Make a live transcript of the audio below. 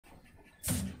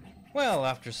Well,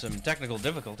 after some technical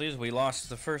difficulties, we lost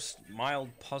the first mild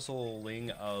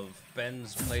puzzling of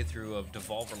Ben's playthrough of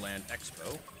Devolverland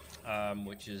Expo,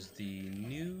 which is the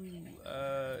new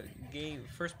game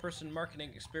first-person marketing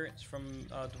experience from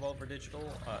Devolver Digital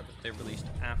that they released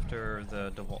after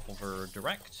the Devolver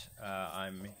Direct.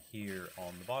 I'm here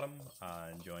on the bottom,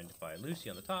 joined by Lucy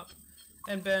on the top,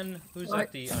 and Ben, who's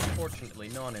at the unfortunately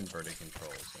non-inverted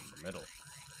controls in the middle.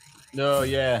 No,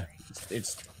 yeah,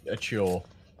 it's a chore.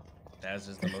 As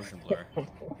is the motion blur.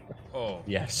 Oh.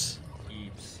 Yes.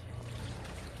 Heaps.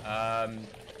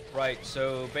 Right,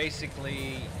 so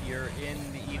basically you're in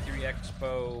the E3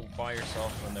 Expo by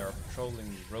yourself when there are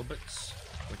patrolling robots,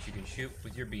 which you can shoot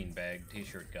with your beanbag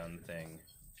t-shirt gun thing.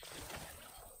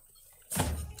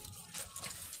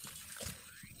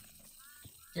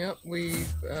 Yep,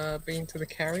 we've been to the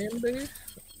carrion booth,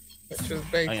 which was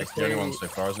basically... I think it's the only one so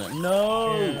far, isn't it?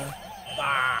 No!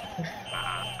 Yeah.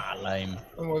 Lame.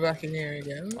 And we're back in here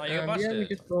again. Oh, Yeah, we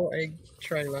just bought a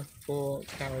trailer for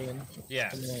Carrion.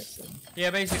 Yeah.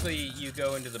 Basically you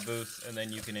go into the booth and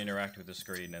then you can interact with the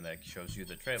screen and that shows you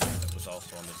the trailer that was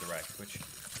also on the Direct, which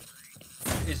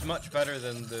is much better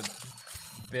than the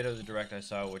bit of the Direct I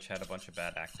saw which had a bunch of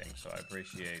bad acting, so I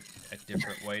appreciate a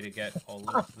different way to get all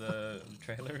of the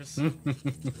trailers.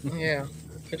 Yeah,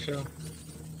 for sure.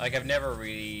 Like, I've never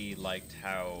really liked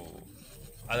how...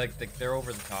 I like they're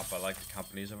over the top. I like the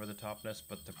company's over the topness,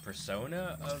 but the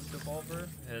persona of Devolver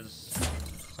is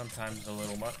sometimes a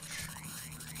little much.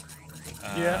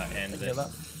 Yeah. And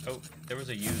oh, there was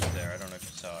a use there. I don't know if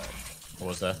you saw it. What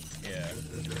was there? Yeah.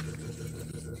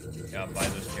 Yeah, buy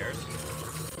those chairs.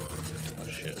 Oh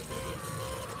shit.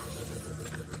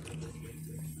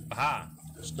 Aha!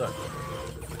 Stuck.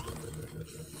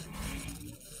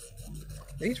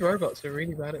 These robots are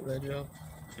really bad at their job.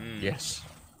 Yes.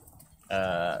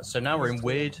 So now we're in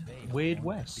Weird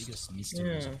West. Biggest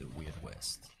mysteries of the Weird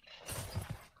West.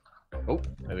 Oh,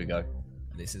 there we go.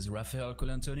 This is Rafael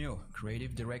Colantonio,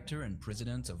 creative director and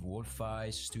president of Wolf-Eye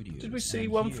Studios. Did we see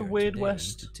one for Weird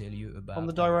West to tell you about on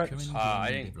the Direct?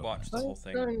 I didn't watch the whole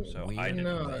thing, so I didn't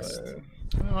know.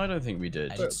 Well, I don't think we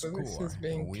did. At its But this core, has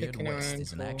been Weird kicking West around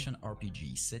is an for action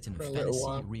RPG set in a a little fantasy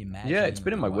while. reimagining. Yeah, it's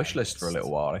been in my of the wish list for a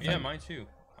little while, I think. Yeah, mine too.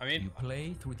 I mean, You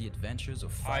play through the adventures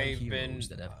of five I've been heroes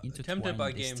that have tempted intertwined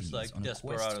by destinies games like on a quest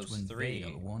Desperados to 3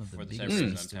 unveil one of the for the same biggest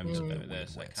reason I'm mysteries tempted of the by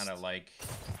this. I Weird kind of West. like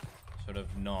sort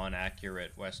of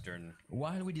non-accurate Western.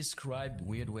 While we describe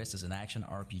Weird West as an action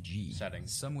RPG, Setting.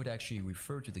 some would actually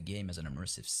refer to the game as an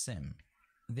immersive sim.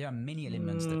 There are many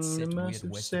elements that set Weird immersive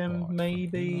West sim, apart maybe.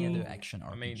 from any other action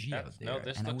RPG mean, out that's- there, no,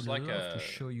 this and I looks would like love to a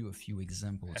show you a few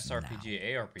examples SRPG,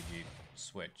 ARPG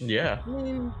switch. Yeah. I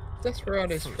mean,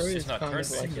 Desperados 3 is not kind of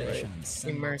current like now. a Simulation and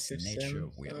sandbox immersive nature sim.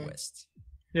 of Weird West.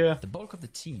 Yeah. The bulk of the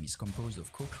team is composed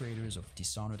of co-creators of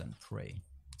Dishonored and Prey,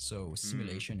 so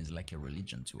simulation is like a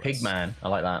religion to us. Pigman. I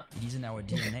like that. It is in our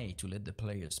DNA to let the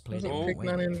players play Was it their own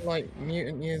Pigman way. in like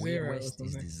Mutant Year Weird Zero or West is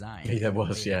something? designed Yeah, there in a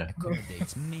was, way yeah. that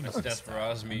accommodates many That's playstyles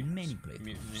Desperados meet and many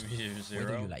Mutant playthroughs. Year Whether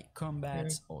Zero. you like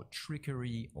combat or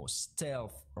trickery or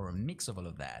stealth or a mix of all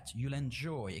of that, you'll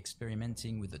enjoy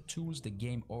experimenting with the tools the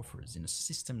game offers in a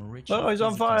system-rich Oh, he's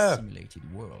on physically fire.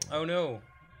 simulated world. Oh no.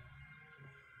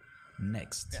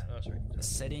 Next, Yeah, that's right. the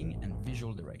setting and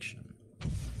visual direction.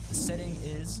 The setting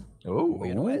is Ooh.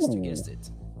 Weird West, you guessed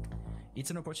it. It's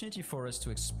an opportunity for us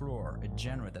to explore a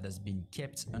genre that has been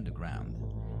kept underground,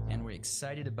 and we're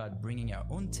excited about bringing our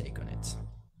own take on it.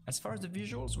 As far as the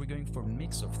visuals, we're going for a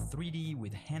mix of 3D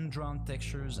with hand-drawn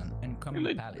textures and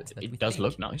uncommon palettes. That we It does think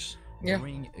look nice. Yeah.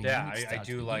 bring a Yeah, unique I style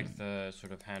to do the like game. the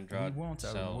sort of We hand-drawn want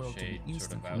our cell world to be shade sort of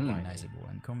instantly outline. recognizable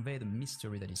and convey the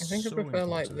mystery that is I think I so prefer,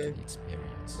 like, important to the- the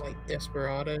experience. Like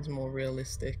Desperados, more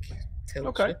realistic tilt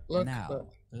Okay. shift look. Now, but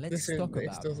let's this is- talk this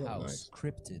about does look how nice.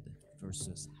 scripted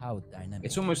versus how dynamic.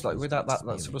 It's almost like without that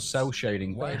sort of cell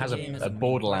shading, While it has the game has a main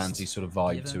Borderlandsy quest, sort of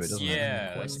vibe the to it, events doesn't Yeah, it? and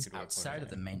that's a quests good way of outside putting of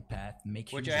the it. main path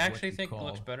make Which use I of what actually we think call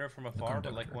looks better from afar,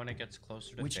 but like conductor, when it gets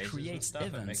closer to which faces and creates stuff,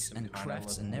 it makes events them and kind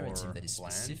crafts a of look narrative more that is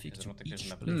bland. specific It doesn't to look like there's each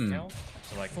enough player. detail.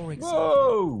 So like, For example,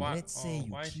 Whoa! Why- let's say oh,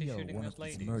 you why is he kill shooting one those of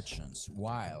these ladies? merchants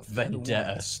while the other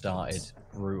Vendetta one started. escapes.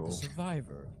 Brutal. The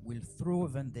survivor will throw a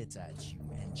vendetta at you,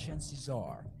 and chances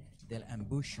are they'll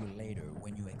ambush you later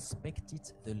when you expect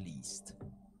it the least.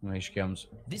 There she comes.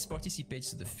 This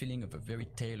participates to the feeling of a very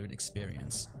tailored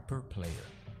experience per player.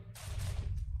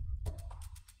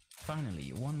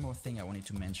 Finally, one more thing I wanted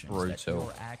to mention is that Brutal.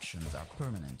 your actions are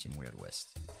permanent in Weird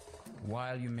West.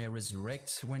 While you may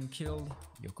resurrect when killed,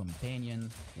 your companion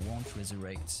won't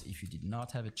resurrect if you did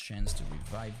not have a chance to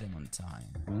revive them on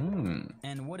time.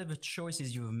 And whatever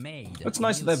choices you've made, It's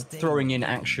nice that will they're stay throwing with in you.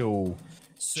 actual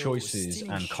So choices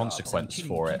stealing and shops consequence killing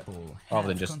for it, people rather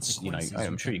than have just, you know, consequences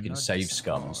I'm sure you can cannot save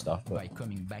scum and discard stuff, but by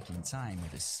coming back in time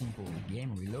with a simple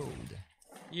game reload.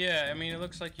 Yeah, I mean, it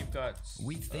looks like you've got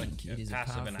We think like, it is a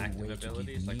passive and powerful active way to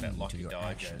abilities, give like that meaning to lucky your dodge,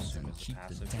 I actions assume and is the keep the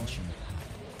passive tension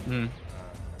one.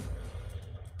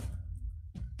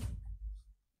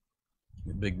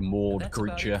 big mauled That's about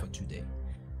creature. it for today.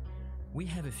 We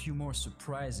have a few more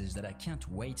surprises that I can't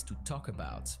wait to talk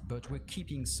about, but we're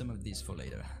keeping some of these for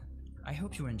later. I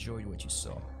hope you enjoyed what you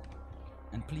saw.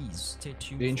 And please stay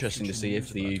tuned. Be interesting to see if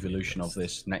the evolution of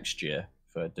this next year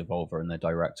for Devolver and their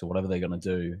director, whatever they're going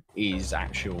to do, is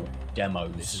actual This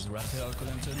demos is Rafael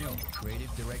Colantonio,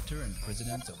 creative director and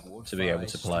president of World to be able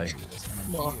to play.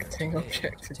 Marketing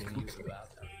objective.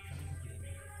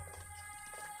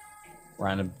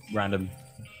 Random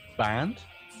band?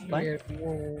 Yeah,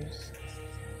 walls.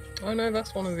 Oh no,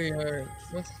 that's one of the.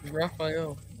 That's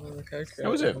Raphael, one of the co-creators.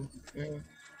 Oh, is it? Yeah.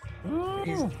 Oh,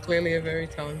 He's clearly a very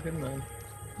talented man.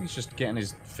 he's just getting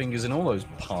his fingers in all those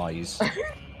pies.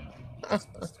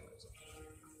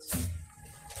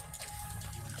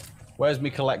 Where's me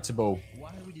collectible?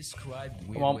 While we describe Come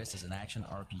Weird on. West as an action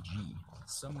RPG,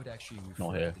 some would actually refer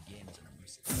Not to here. the game as an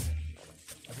immersive.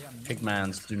 There are many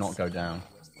Pigmans do not go down.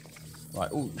 Right,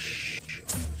 oh, shh.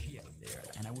 here and there,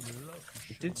 and I would love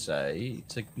to It did say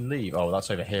to leave. Oh,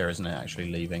 that's over here, isn't it? Actually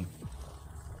leaving.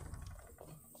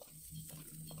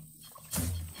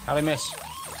 How did I miss?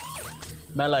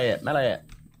 Melee it, melee it.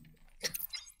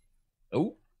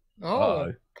 Oh, Oh,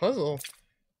 Uh-oh. puzzle.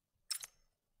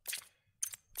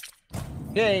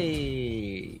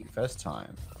 yay! First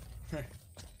time.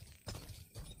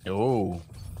 Oh,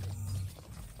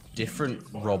 different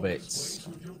robots.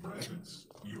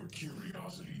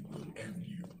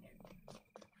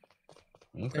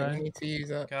 Don't Okay. need to use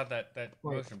that. God, that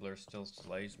Wait. motion blur still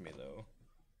slays me though.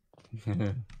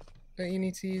 Don't you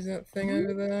need to use that thing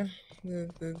over there?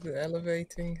 The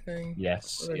elevating thing?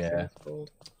 Yes, Whatever yeah. it's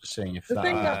called. Just seeing if The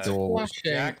thing that that's door was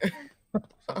flashing. Jack?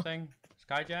 Something?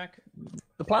 Skyjack?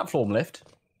 the platform lift.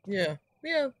 Yeah,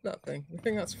 that thing. The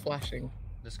thing that's flashing.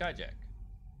 The Skyjack.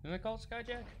 Isn't it called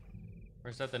Skyjack? Or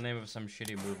is that the name of some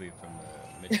shitty movie from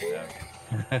the mid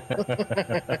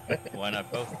 2000s? Why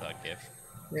not both, thought Gift?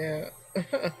 Yeah.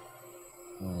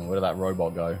 Oh, where did that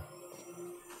robot go?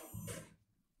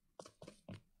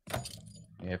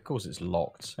 Yeah, of course it's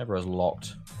locked. Everyone's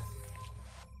locked.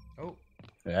 Oh,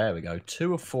 There we go.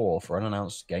 2 of 4 for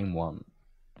unannounced game 1.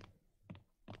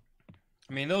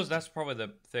 I mean, that's probably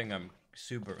the thing I'm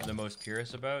the most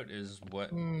curious about is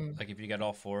what, like, if you get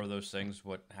all 4 of those things,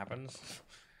 what happens?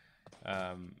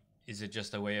 Is it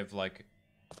just a way of like,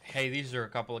 hey, these are a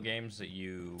couple of games that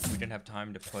we didn't have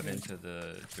time to put into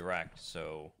the direct,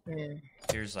 so Yeah.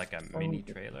 here's like a mini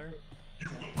trailer.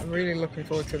 I'm really looking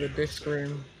forward to the disc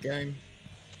room game.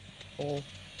 Or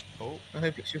Oh, I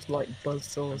hope it's just like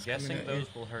buzzsaws. I'm guessing coming at you.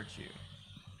 those will hurt you.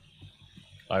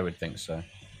 I would think so. I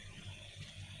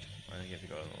think you have to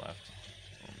go to the left.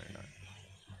 Oh, maybe not.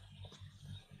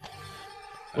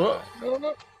 Whoa. Oh,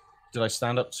 no. Did I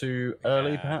stand up too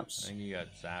early, Yeah, I perhaps? think you got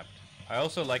zapped. I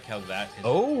also like how that is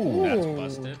Oh! that's Ooh.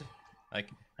 busted. Like,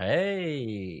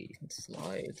 Hey!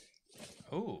 Slide.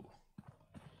 ooh.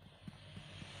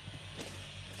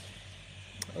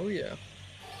 Oh yeah.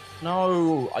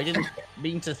 No! I didn't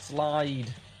mean to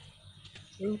slide.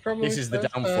 This is the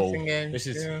downfall. This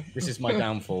is my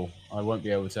downfall. I won't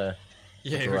be able to.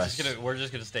 Yeah, progress. we're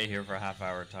just gonna stay here for a half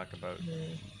hour and talk about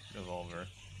Devolver.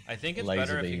 I think it's Laser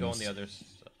better if you go on beams. the other side.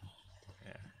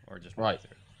 Yeah, or just Right.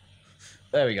 through.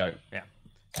 There we go. Yeah.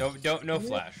 So no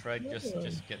flash, right? Just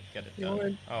get it You done.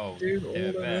 wanna Oh, do all yeah,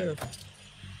 of man.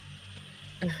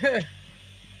 this.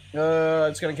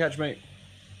 It's gonna catch me.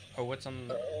 Oh, what's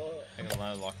on? I got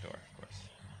a locked door, of course.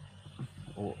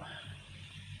 Oh.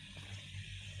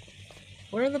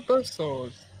 Where are the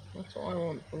buzzsaws? That's what I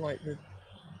want for like the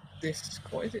disc.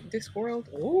 What is it? Disc World?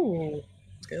 Ooh,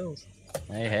 skills.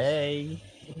 Hey.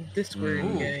 Disc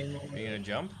room Ooh. game. Are you gonna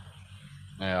jump?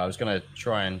 Yeah, I was gonna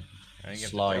try and I think you have to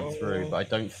slide jump. through, but I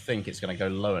don't think it's gonna go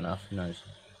low enough. Who knows?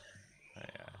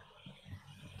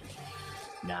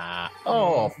 Nah.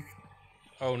 Oh.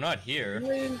 Oh, not here.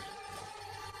 Really?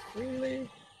 Really?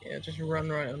 Yeah, just run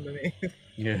right underneath.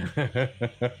 Yeah.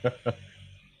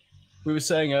 We were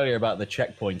saying earlier about the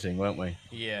checkpointing, weren't we?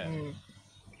 Yeah.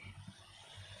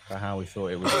 For how we thought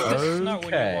it was. This is not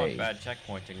when you want Okay. bad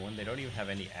checkpointing, when they don't even have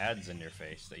any ads in their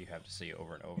face that you have to see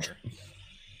over and over.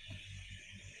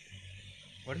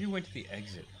 What if you went to the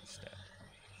exit instead?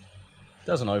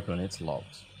 Doesn't open. It's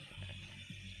locked.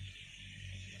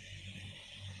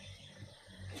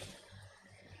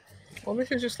 Well,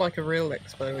 this is just like a real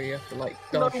expo where you have to like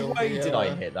dodge No all way the, did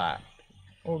I hit that.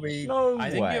 all the... No I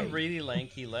think way. you have really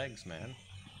lanky legs, man.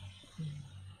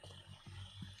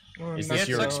 Is this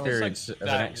your experience like of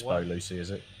an expo, Lucy, is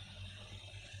it?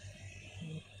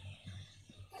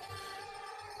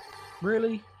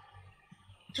 Really?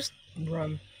 Just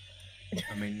run.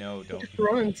 I mean, no, don't. Just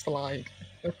run and slide.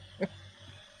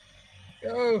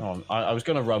 Go. Oh, I was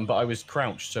going to run, but I was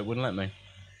crouched, so it wouldn't let me.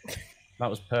 That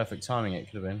was perfect timing,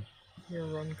 it could have been. You're a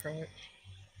run crouch.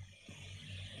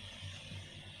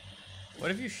 What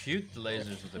if you shoot the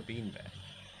lasers with a beanbag?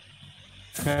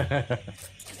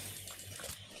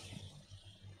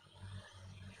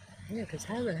 Yeah, because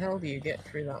how the hell do you get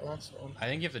through that last one? I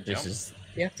think you have to jump.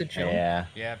 You have to jump. Yeah.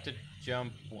 You have to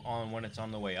jump on when it's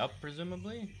on the way up,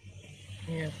 presumably.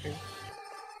 Yeah.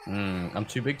 I'm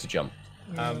too big to jump.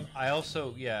 I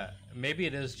also, maybe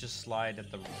it is just slide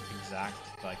at the exact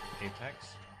like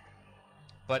apex.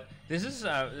 But this is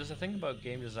there's a thing about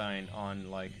game design on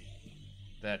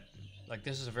that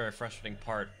this is a very frustrating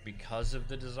part because of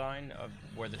the design of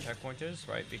where the checkpoint is,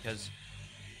 right? Because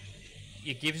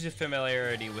it gives you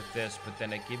familiarity with this, but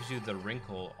then it gives you the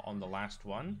wrinkle on the last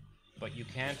one, but you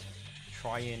can't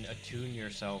try and attune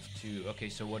yourself to, okay,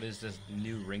 so what is this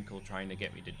new wrinkle trying to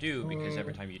get me to do? Because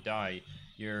every time you die,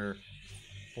 you're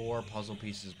 4 puzzle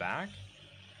pieces back.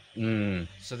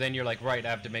 So then you're like, right, I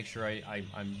have to make sure I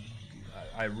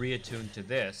reattune to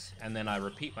this, and then I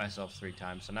repeat myself 3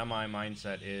 times. So now my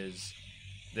mindset is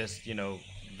this,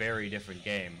 very different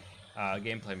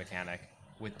gameplay mechanic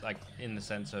with in the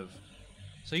sense of,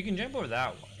 so you can jump over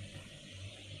that one.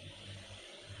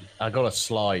 I got a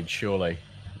slide, surely.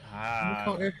 You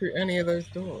can't go through any of those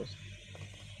doors.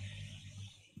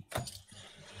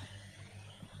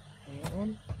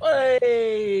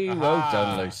 Hey! Well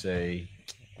done, Lucy.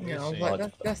 Yeah, I was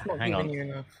like, that's not giving you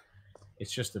enough.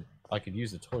 It's just I could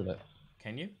use the toilet.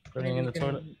 Can you? Putting in the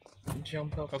toilet.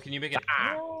 Jump up. Oh, can you make it?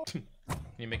 Can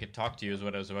you make it talk to you? Is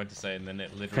what I was about to say, and then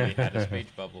it literally had a speech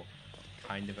bubble.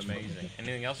 Kind of amazing.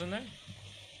 Anything else in there?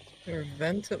 Is there a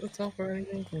vent at the top or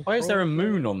anything? Why is there a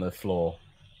moon on the floor?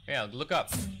 Yeah, look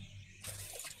up.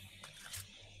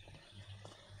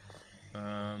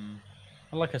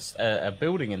 Like a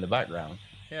building in the background.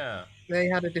 Yeah. They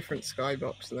had a different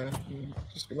skybox there.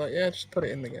 Just be like, yeah, just put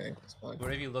it in the game. It's fine.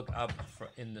 What if you look up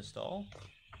in the stall?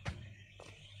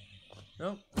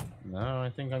 Nope. No, I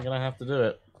think I'm gonna have to do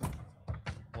it.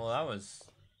 Well, that was.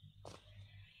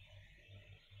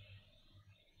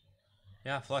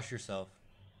 Yeah, flush yourself.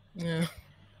 Yeah.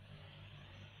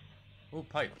 Ooh,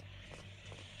 pipe.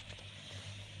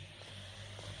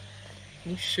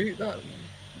 Can you shoot that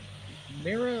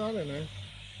mirror? I don't know.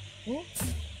 What?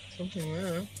 Something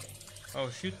there. Oh,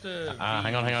 shoot the.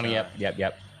 Hang on. Yep.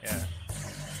 Yeah.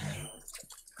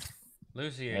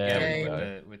 Lucy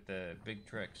again with the big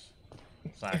tricks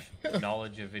 /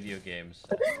 knowledge of video games.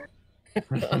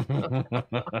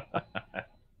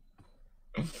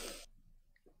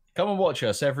 Come and watch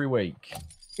us every week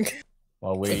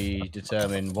while we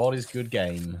determine what is good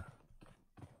game.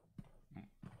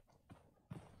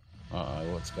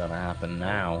 What's gonna happen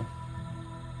now?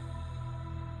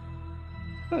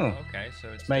 Okay, so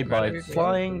it's made by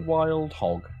Flying Wild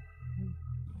Hog.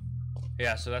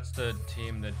 Yeah, so that's the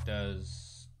team that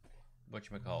does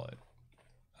whatchamacallit.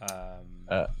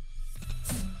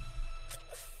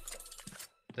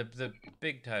 The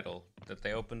big title that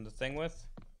they opened the thing with.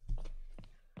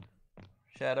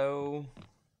 Shadow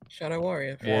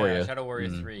Warrior. Yeah, Shadow Warrior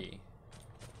 3.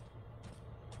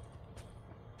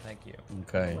 Thank you.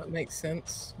 Okay. That makes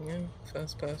sense. Yeah,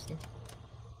 first person.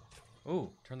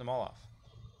 Ooh, turn them all off.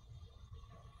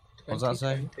 What does that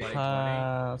say?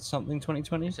 2020. Something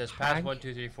 2020? It says past 1,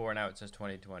 2, 3, 4, now it says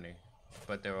 2020.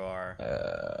 But there are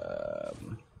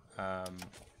oh,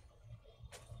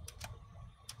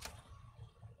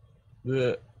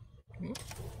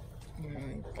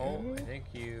 I think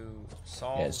you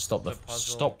solved the puzzle.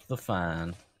 Stop the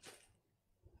fan.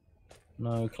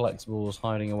 No collectibles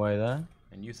hiding away there.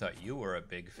 And you thought you were a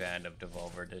big fan of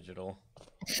Devolver Digital.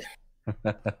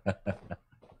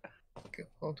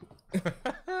 God.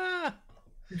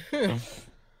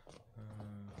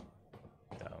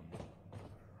 Dumb.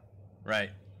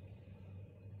 Right.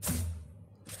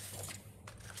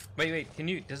 Wait, can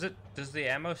you does the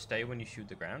ammo stay when you shoot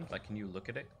the ground? Like, can you look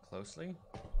at it closely?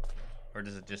 Or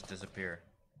does it just disappear?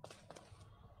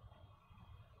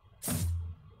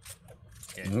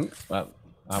 Okay. That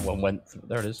one went through.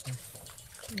 There it is.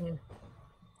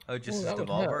 Oh, it just says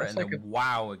Devolver, and then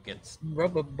wow, it gets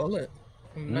rubber bullet.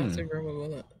 A massive rubber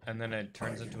bullet. And then it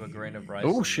turns into a grain of rice.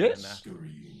 Oh shit!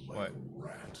 What?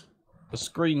 The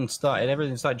screen started.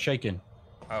 Everything started shaking.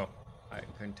 Oh, I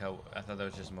couldn't tell. I thought that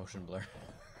was just motion blur.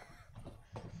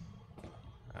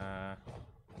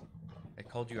 It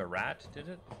called you a rat, did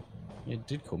it? It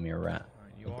did call me a rat.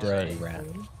 You A are dirty rat.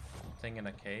 Thing in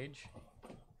a cage.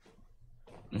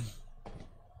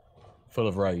 Full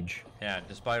of rage. Yeah,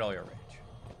 despite all your rage.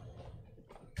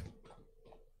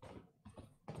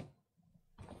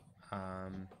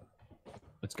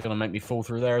 It's gonna make me fall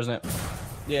through there, isn't it?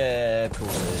 Yeah, of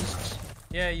course it is.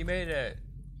 Yeah, you made it.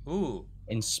 Ooh.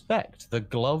 Inspect the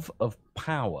glove of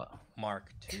power.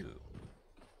 Mark II.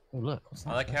 Oh look, what's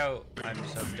that? I like how I'm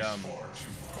so dumb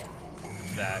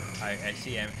that I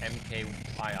see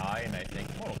MKII and I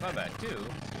think Mortal Kombat 2.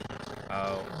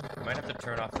 Oh, I might have to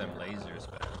turn off them lasers,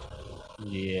 but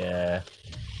Yeah.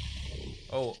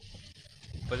 oh,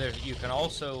 but there's you can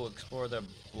also explore the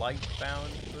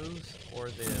Blightbound booth or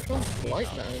the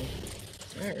Blightbound.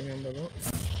 I don't remember that.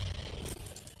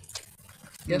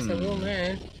 Yes, I will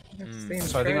now.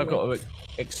 So I think I've got to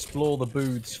explore the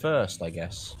booths first, I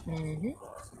guess. Mm-hmm.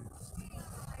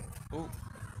 Ooh.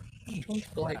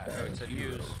 Oh, it said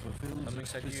use. Something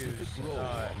said use.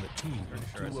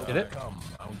 Pretty sure Did it?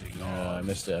 No, I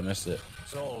missed it. I missed it.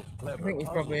 I think you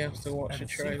probably have to watch the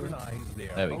trailer.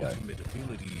 There we go.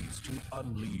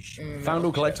 Found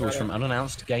all collectibles from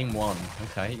unannounced game 1.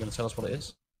 Okay, you gonna tell us what it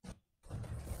is?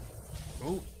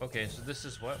 Ooh, okay, so this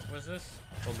is what was this?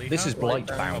 This is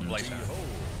Blightbound. Oh, Blightbound.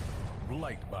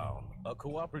 Blightbound, a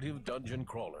cooperative dungeon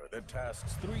crawler that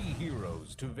tasks 3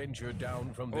 heroes to venture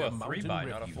down from their a 3 mountain by,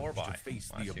 not a refuge 4 by. to face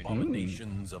That's the unique.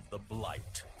 abominations of the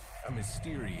Blight, a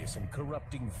mysterious and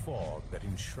corrupting fog that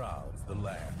enshrouds the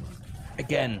land.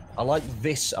 Again, I like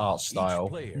this art style,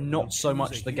 not so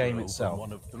much the game itself.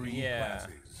 One of 3 Yeah.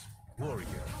 classes. Warrior,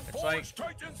 It's like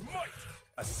Titan's might,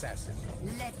 assassin,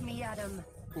 Let me at him.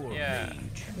 or yeah.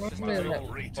 mage. What's Just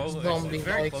the both, zombie it's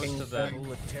very close Viking to the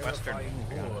thing? Western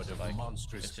horde of like,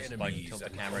 monstrous it's just like enemies tilt the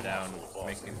and camera down, colossal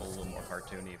make people a little more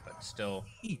cartoony, but still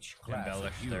Each class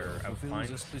embellish of their hero fulfills outlines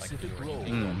a like specific they were role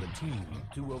painting. on the team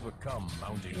to overcome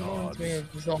mounting Reminds odds, me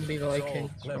of zombie Viking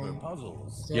solve clever from...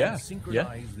 puzzles, Yeah, and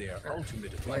synchronize their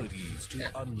ultimate abilities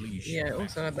to unleash Yeah, it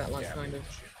also had that like damage. kind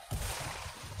of...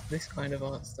 This kind of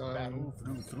art style. Battle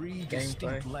through 3 gameplay.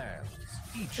 distinct lands,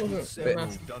 each Wasn't with several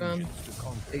massive fun. dungeons to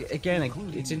conquer. Again,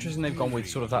 it's interesting they've gone with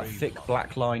sort of that thick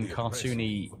black line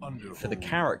cartoony for the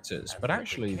characters, but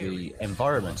actually the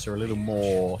environments are a little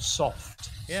more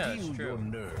soft. Yeah, that's Steel your true.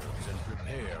 nerves and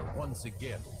prepare once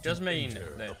again. It does to mean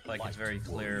enter that the like it's Blight very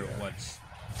clear Warrior. what's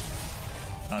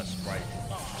us right.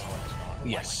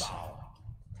 Yes.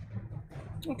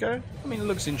 Okay. I mean, it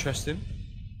looks interesting.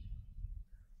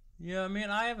 Yeah, I mean,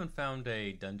 I haven't found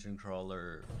a dungeon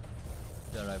crawler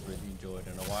that I've really enjoyed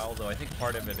in a while, though I think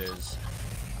part of it is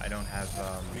I don't have,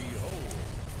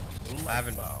 I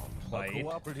haven't played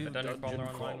a dungeon crawler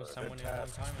online with someone in a long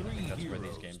time. I think that's where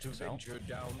these games excel.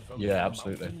 Yeah,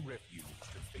 absolutely. To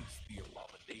face the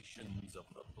abominations of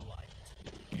the Blight.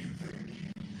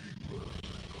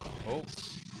 Oh,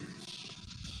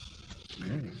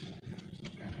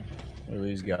 Look at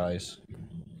these guys.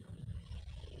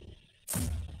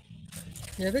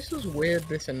 Yeah, this was weird,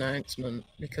 this announcement,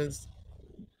 because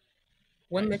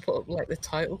when they put up like the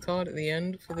title card at the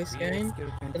end for this game,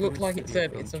 it looked like it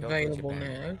said it's available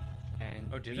now.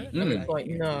 oh, did it? And it's like,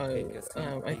 no,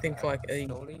 I think like a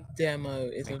demo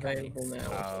is available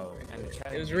now. Oh,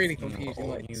 It was really confusing,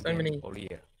 like so many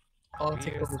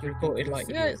articles reported like,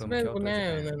 yeah, it's available now,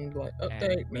 and then like,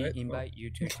 update, no, we it's not. invite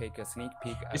you to take a sneak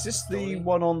peek at Is this the the story,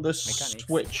 one on the mechanics,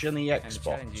 Switch and the and the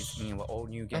challenges Xbox? in our all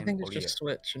new I game think it's Olia. just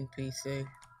Switch and PC.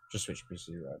 Just Switch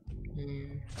PC,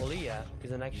 right? Olia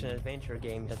is an action-adventure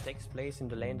game that takes place in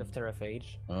the land of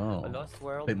Terraphage, a Oh. lost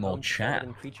world Bit more home to chat.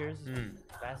 forbidden creatures,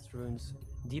 vast ruins,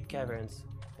 deep caverns,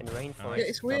 and rainforests. Yeah,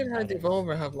 it's weird how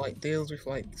Devolver have like deals with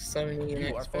like Sony and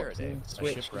You are Xbox Faraday, and a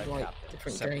Switch, shipwrecked like captain.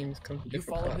 different games come from You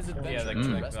different follow his platforms. adventure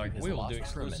yeah, to rescue like his we'll lost do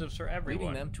exclusives for leading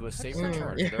everyone. them to a safe Mm,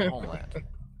 return to yeah. their homeland.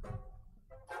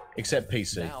 Except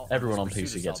PC. Now, Everyone on in pursuit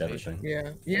PC of gets salvation,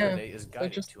 everything. Yeah, Faraday is so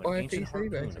guided just to buy an a ancient PC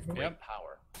harpoon of basically. great power.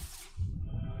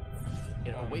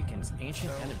 It awakens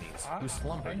ancient enemies who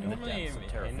slumber I in the normally depths of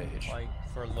am in Terraphage. like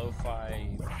for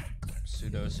lo-fi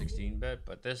pseudo 16-bit,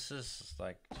 but this is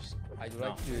like just I'd not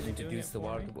like to really doing introduce it the for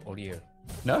world me. of Olia.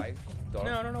 No? No,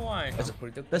 I don't know why.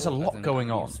 There's a lot going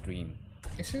on. Stream.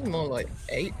 This is more like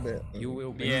 8-bit. You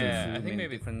will be Yeah, through I think many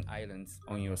maybe- different islands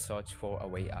on your search for a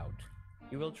way out.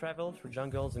 You will travel through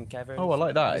jungles and caverns. Oh, I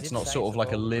like that. visit It's not sites sort of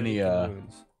like a all the relic and linear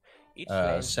ruins. Each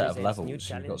lane set of presents levels. new You've got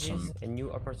challenges some. and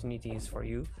new opportunities for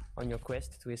you on your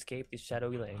quest to escape this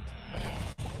shadowy land.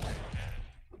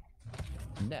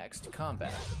 Next,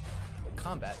 combat.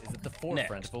 Combat is at the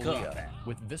forefront of Olea,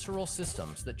 with visceral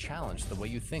systems that challenge the way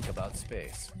you think about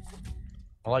space.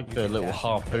 I like the little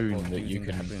harpoon that you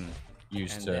can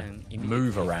use to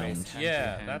move around.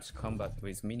 Yeah, that's combat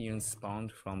with minions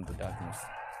spawned from the darkness.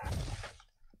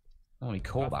 I only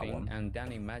caught that Buffing one. and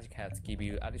dunning magic hats give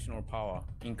you additional power,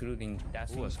 including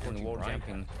dashing and wall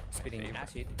jumping, spitting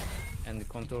acid, and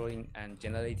controlling and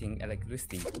generating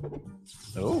electricity.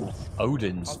 Oh,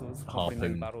 Odin's Puzzles complement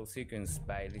harpoon. battle sequence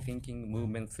by rethinking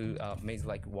movement through a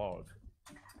maze-like world.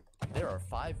 There are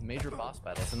 5 major boss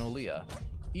battles in Olea.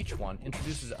 Each one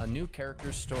introduces a new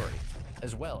character's story,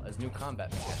 as well as new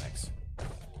combat mechanics.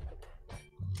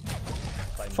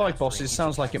 5 bosses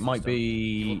sounds like it might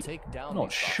be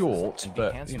not short,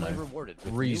 but you know,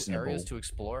 reasonable. New areas to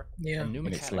explore Yeah. and new In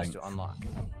its mechanics to length. unlock.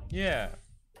 yeah.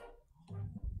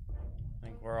 I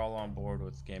think we're all on board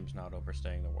with games not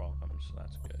overstaying their welcome, so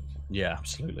that's good. Yeah,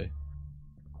 absolutely.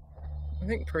 I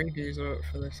think previews are up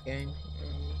for this game.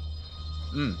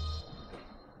 I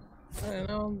don't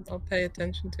know. I'll pay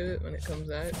attention to it when it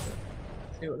comes out.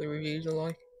 See what the reviews are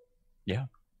like. Yeah.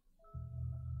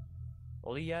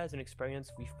 Olea is an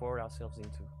experience we've poured ourselves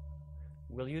into.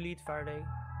 Will you lead Faraday,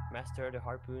 master the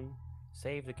harpoon,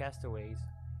 save the castaways,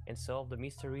 and solve the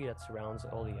mystery that surrounds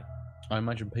Olea? I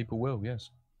imagine people will,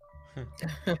 yes.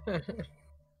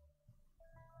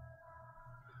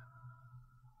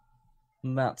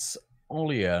 And that's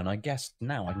Olea, and I guess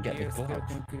now I can get the Here's glove.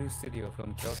 Skeleton Crew Studio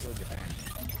from Kyoto, Japan,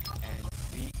 and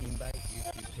we invite you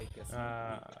to take a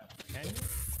Can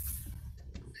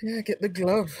you? Yeah, get the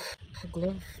glove.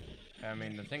 Glove. I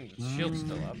mean, the thing, the shield's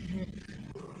still up.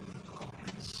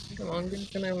 Come on,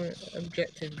 give us an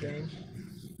objective game.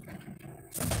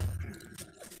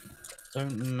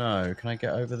 Don't know. Can I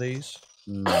get over these?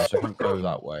 No, so I can't go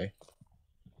that way.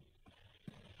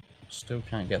 Still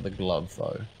can't get the glove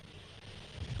though.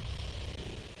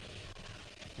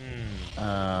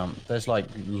 There's like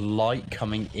light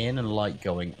coming in and light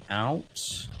going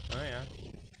out. Oh yeah.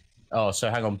 Oh, so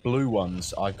hang on, blue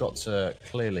ones. I've got to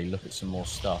clearly look at some more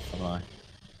stuff, haven't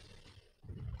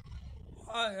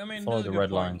I? I mean, Follow there's a the good red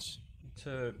point lines.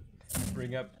 to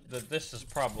bring up that this is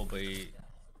probably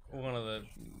one of the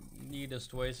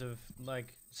neatest ways of like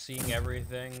seeing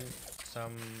everything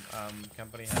some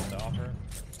company has to offer.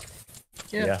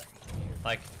 Yeah.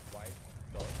 Like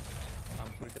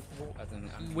unpredictable as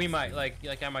an we might like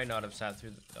I might not have sat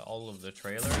through all of the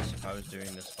trailers if I was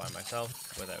doing this by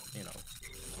myself without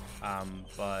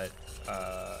but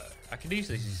I could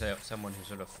easily see someone who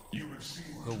sort of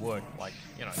who would like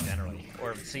generally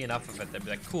or see enough of it they'd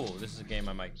be like, cool, this is a game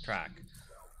I might crack.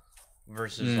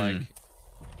 Versus like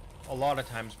a lot of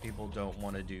times people don't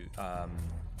want to do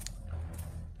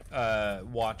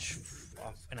watch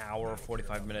an hour or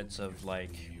 45 minutes of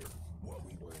like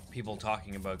people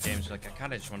talking about games. Like, I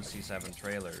kind of just want to see 7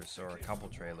 trailers or a couple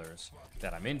trailers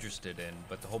that I'm interested in,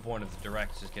 but the whole point of the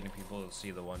directs is getting people to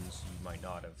see the ones you might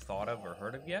not have thought of or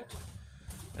heard of yet.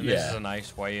 And this is a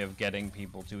nice way of getting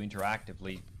people to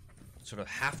interactively sort of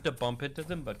have to bump into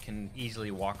them, but can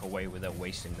easily walk away without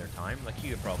wasting their time. Like,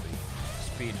 you could probably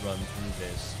speed run through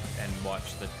this and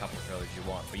watch the couple trailers you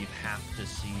want, but you'd have to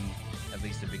see at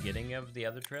least the beginning of the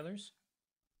other trailers.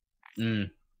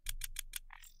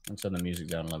 I'll turn the music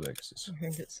down a little bit because it's... I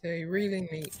think it's a really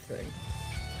neat thing.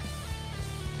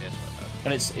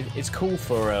 And it's cool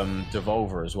for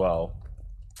Devolver as well,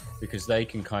 because they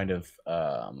can kind of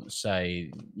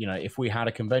say, if we had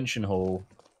a convention hall,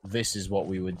 this is what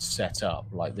we would set up.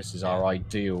 Like, this is our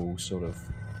ideal sort of...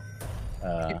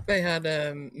 if they had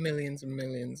millions and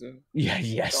millions of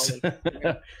yes.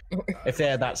 If they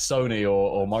had that Sony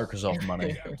or Microsoft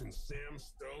money. Captain Sam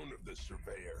Stone of the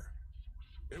Surveyor.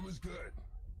 It was good.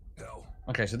 No.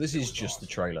 Okay, so this is just the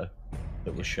trailer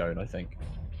that was shown, I think.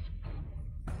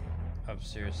 Of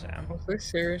Serious Sam. What's this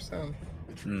Serious Sam?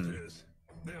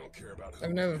 They don't care about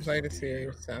I've never played a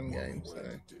Serious Sam game, so...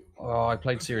 Oh, I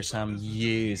played Serious Sam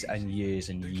years and years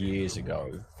and years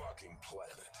ago.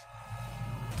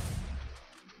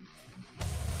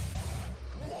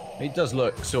 It does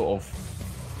look sort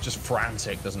of just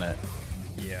frantic, doesn't it?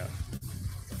 Yeah.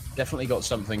 Definitely got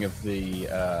something of the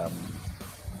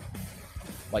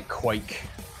like Quake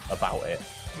about it.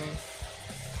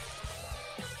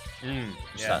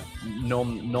 Just that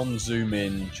non zoom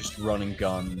in, just run and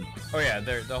gun. Oh yeah,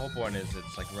 the whole point is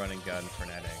it's like run and gun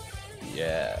frenetic.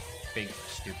 Yeah. Big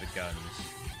stupid guns.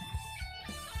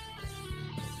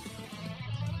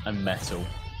 And metal.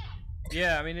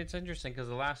 Yeah, I mean it's interesting because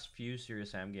the last few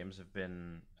Serious Sam games have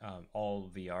been all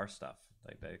VR stuff.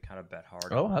 Like they kind of bet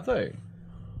hard. Oh, on have they?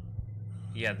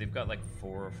 Yeah, they've got like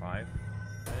 4 or 5,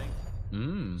 I think.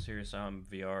 Serious Sam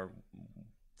VR,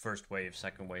 first wave,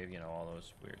 second wave, you know, all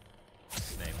those weird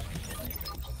names.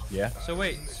 Yeah. So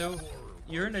wait, so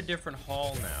you're in a different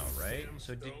hall now, right?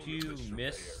 So did you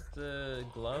miss the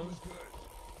glove?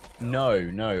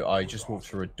 No, I just walked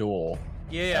through a door.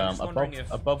 Yeah, I'm just wondering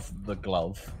above the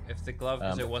glove. If the glove,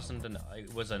 because it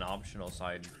was an optional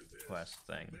side quest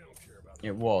thing.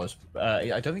 It was.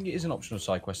 I don't think it is an optional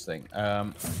side quest thing.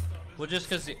 Well, just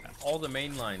because all the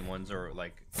mainline ones are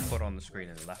like put on the screen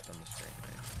and left on the screen.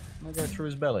 Right? I go through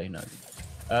his belly. No.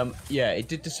 Yeah, it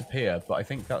did disappear, but I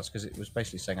think that's because it was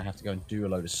basically saying I have to go and do a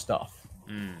load of stuff.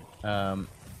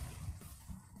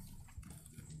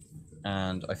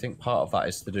 And I think part of that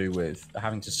is to do with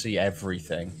having to see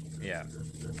everything. Yeah.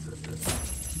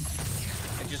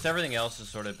 And just everything else has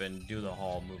sort of been do the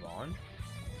haul, move on.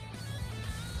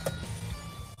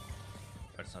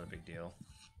 But it's not a big deal.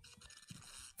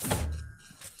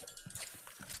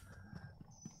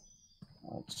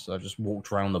 So I just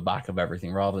walked around the back of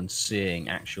everything rather than seeing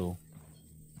actual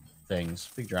things.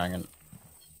 Big dragon.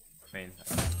 I mean,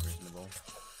 that's reasonable.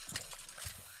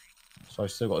 So I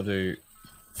still got to do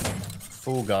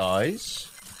Fall Guys.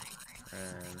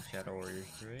 And Shadow Warrior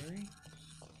 3.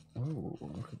 Oh,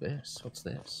 look at this. What's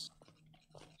this?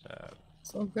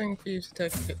 Something for you to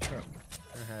take a picture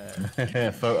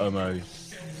of. Photo mode.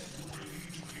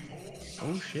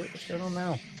 Oh shit, what's going on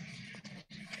now?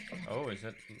 Oh, is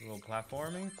that a little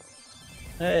platforming?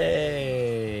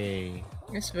 Hey!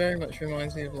 This very much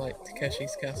reminds me of like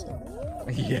Takeshi's Castle.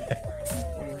 Yeah.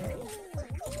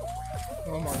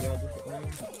 Oh my god, look at that.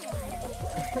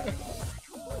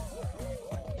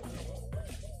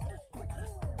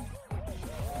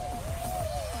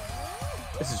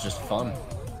 This is just fun.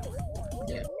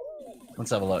 Yeah.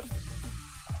 Let's have a look.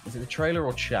 Is it the trailer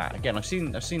or chat? Again, I've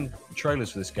seen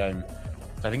trailers for this game.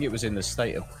 I think it was in the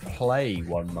State of Play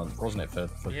 1 month, wasn't it, for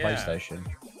PlayStation?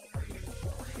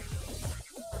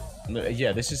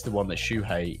 Yeah, this is the one that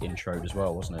Shuhei introed as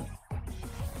well, wasn't it?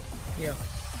 Yeah.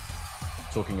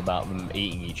 Talking about them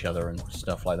eating each other and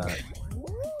stuff like that.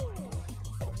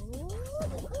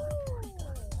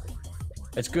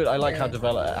 It's good. I like how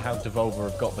Devolver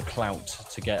have got the clout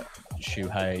to get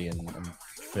Shuhei and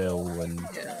Phil and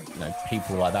you know,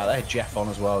 people like that. They had Jeff on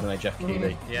as well, didn't they? Jeff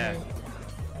Keighley. Yeah.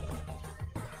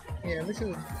 Yeah, this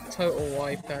is a total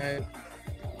wipeout.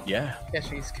 Yeah.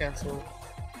 Takeshi's Castle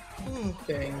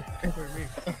thing.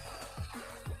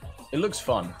 It looks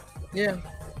fun. Yeah.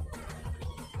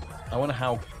 I wonder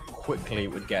how quickly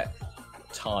it would get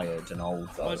tired and old,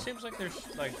 though. Well, it seems like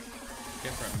there's like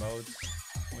different modes,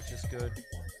 which is good.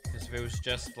 Because if it was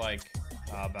just like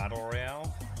Battle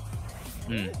Royale,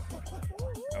 that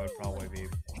would probably be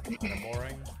kind of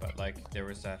boring. But like there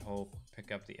was that whole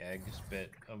pick up the eggs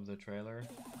bit of the trailer.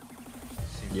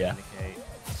 Seemed to indicate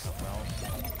something else.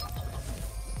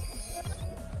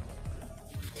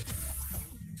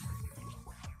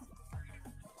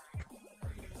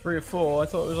 3 or 4? I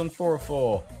thought it was on 4 or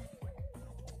 4.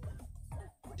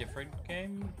 Different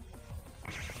game?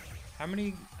 How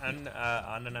many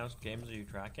unannounced games are you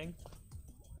tracking?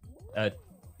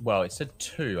 Well, it said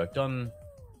 2. I've done.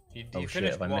 You oh shit!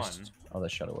 Have I missed? Oh,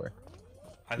 there's Shadow Warrior.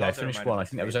 I finished 1. I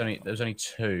think there was only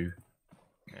 2.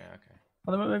 Yeah. Okay.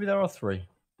 Oh, maybe there are 3.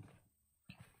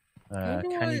 I wonder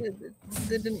why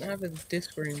they didn't have a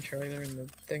disc room trailer in the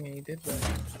thingy, did they?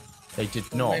 They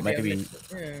did not. Maybe.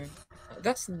 Yeah.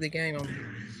 That's the game.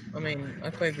 I mean, I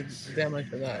played the demo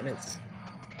for that, and it's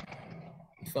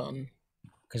fun.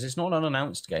 Because it's not an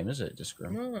unannounced game, is it? Disc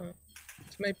room. No,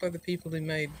 it's made by the people who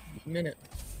made Minute.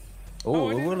 Oh,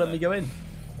 it will let me go in.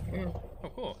 Yeah. Oh,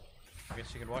 cool. I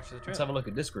guess you can watch the trailer. Let's have a look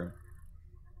at Disc room.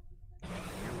 Year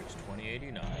was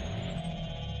 2089.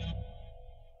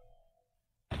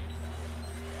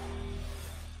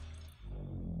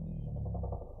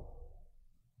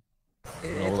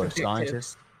 All those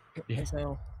scientists. Yeah.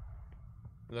 So,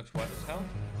 It looks what as hell?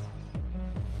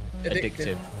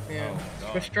 Addictive. Yeah. Oh, It's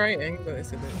God. frustrating, but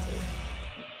it's addictive.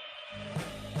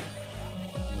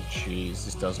 Jeez,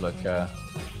 this does look. I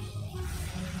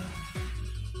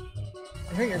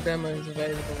think the demo is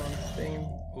available on Steam.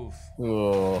 Oof.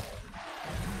 Oh.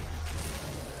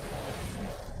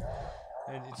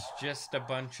 And it's just a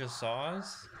bunch of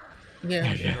saws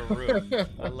Yeah. in a room.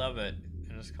 I love it.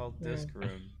 And it's called Disc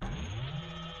Room.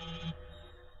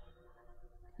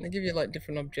 They give you like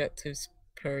different objectives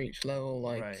per each level.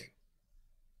 Like, Right.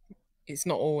 it's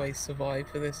not always survive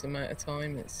for this amount of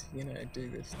time. It's, you know, do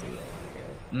this, do that.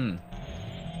 Yeah.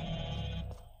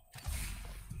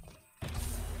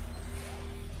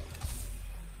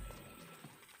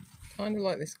 kind of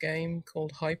like this game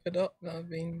called Hyperduck that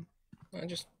I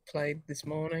just played this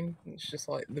morning. It's just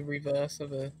like the reverse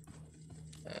of a.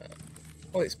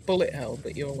 Well, it's bullet hell,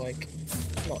 but you're like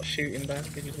not shooting back,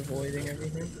 you're just avoiding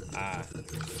everything. Ah.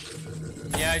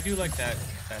 Yeah, I do like that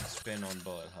spin on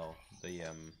bullet hell. The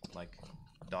like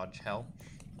dodge hell.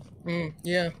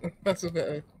 Yeah, that's a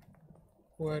better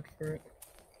word for it.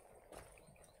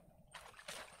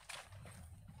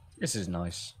 This is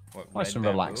nice. What, Nice red and bamboo?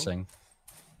 relaxing.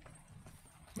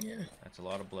 Yeah. That's a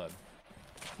lot of blood.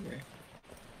 Yeah.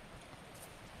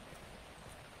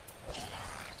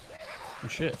 Oh,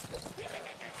 shit.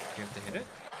 You have to hit it?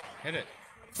 Hit it.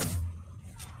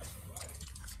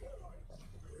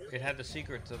 It had the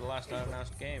secret to the last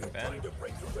unannounced game, Ben.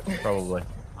 Probably.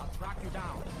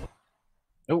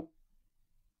 Oh.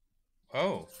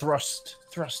 Oh.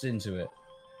 Thrust into it.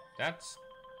 That's...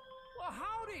 Well,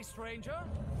 howdy, stranger.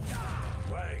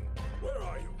 Lang, where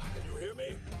are you? Can you hear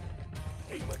me?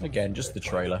 Again, just the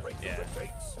trailer. Yeah.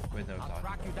 With no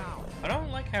talk. I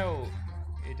don't like how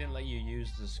it didn't let you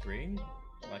use the screen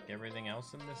like everything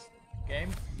else in this game.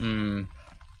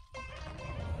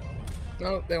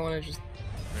 No, they want to just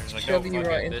There's like, shove oh, you fuck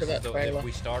right it, into this that is the, trailer. if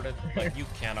we started, like, you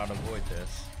cannot avoid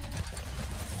this.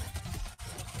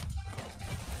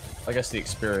 I guess the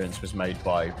experience was made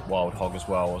by Wild Hog as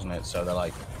well, wasn't it? So they're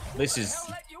like, this is...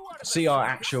 See our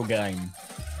actual game.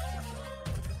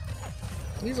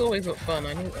 These always look fun.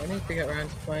 I need to get around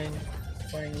to playing.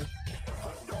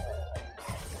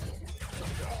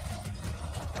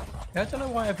 I don't know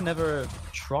why I've never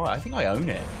tried. I think I own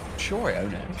it. I'm sure I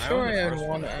own it. I'm sure I the own first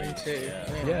one one. and two.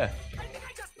 Yeah.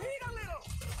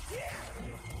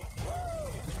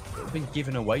 It's been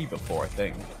given away before, I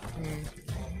think.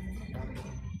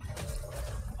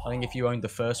 I think if you owned the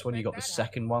first one, you got the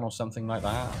second one or something like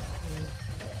that.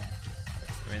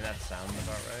 I mean, that sounds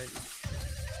about right.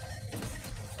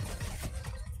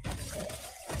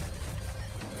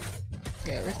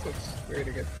 Yeah, this looks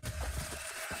really good.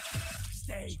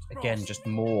 Again, just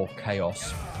more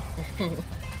chaos.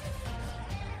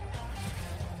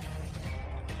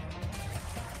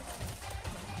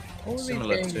 All of these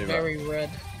Similar games to, are very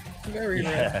red. Very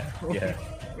red. Yeah.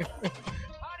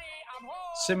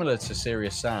 Similar to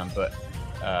Serious Sam, but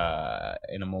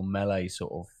in a more melee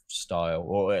sort of style,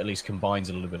 or at least combines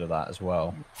a little bit of that as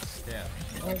well. Yeah.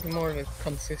 That's more of a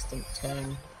consistent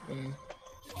tone than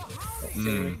what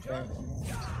Serious Sam.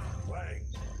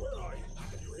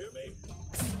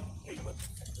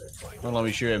 Well, let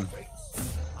me shoot him.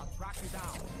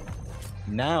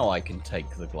 Now I can take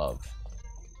the glove.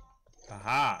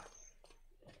 Aha!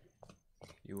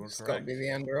 You were It's got to correct. be the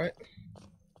end, right?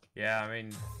 Yeah, I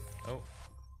mean... Oh.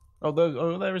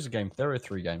 Oh, there is a game. There are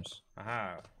 3 games.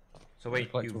 Aha. So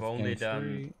wait, Collectible you've only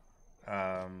game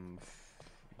done...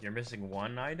 You're missing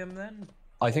one item then?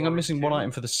 I think I'm Or missing one 2?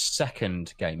 item for the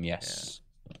second game, yes.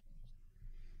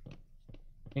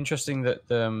 Interesting that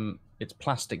it's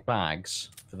plastic bags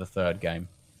for the third game.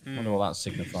 I wonder what that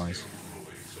signifies.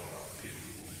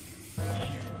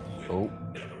 Oh.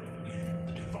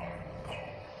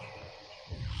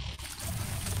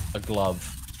 A glove.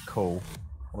 Cool.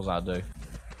 What does that do?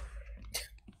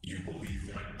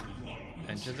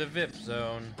 Enter the VIP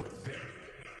zone.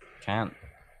 Can't.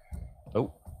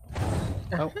 Oh.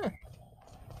 Oh.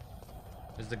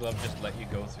 Does the glove just let you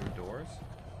go through doors?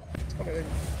 It's got a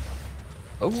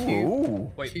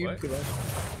Oh. Wait, cube what? glove.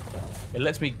 It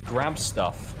lets me grab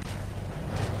stuff.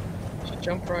 Should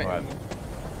jump right Right. in.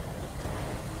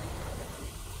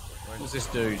 What's this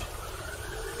dude?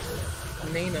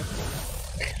 Nina.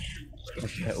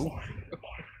 Okay. Oh.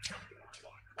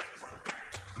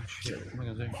 Shit, what am I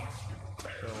gonna do?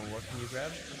 So what can you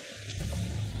grab?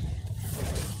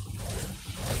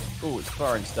 Oh, it's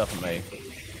firing stuff at me.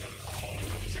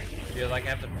 You like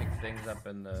have to pick things up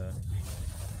in the...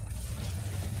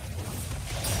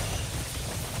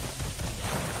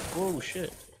 Oh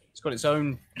shit. It's got its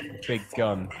own big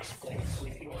gun.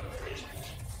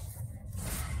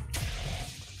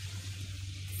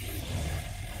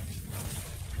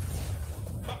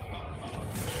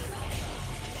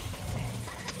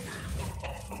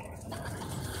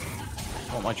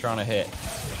 What am I trying to hit?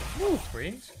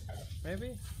 Screens?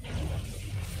 Maybe?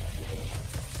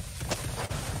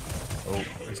 Oh,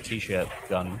 this t-shirt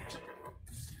gun.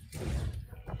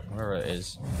 Where it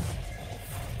is.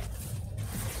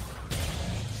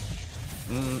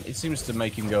 It seems to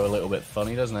make him go a little bit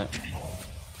funny, doesn't it?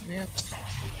 Yeah.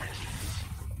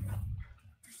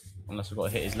 Unless we've got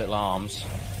to hit his little arms.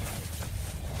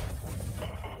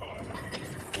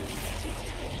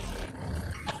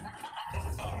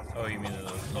 Oh, you mean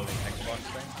the loading Xbox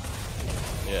thing?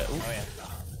 Yeah. Ooh. Oh yeah.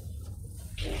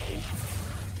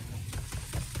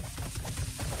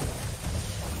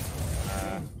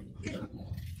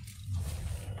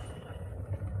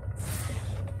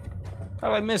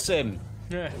 How did I miss him?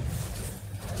 Yeah.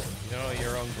 You know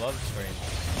your own glove screen.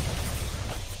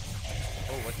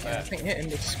 Oh, what's Yeah, I that? think hitting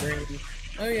the screen.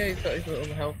 Oh yeah, he's got his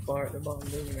little health bar at the bottom,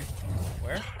 doesn't he?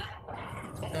 Where?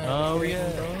 Oh, green yeah.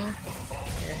 bar.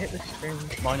 Yeah, hit the screen.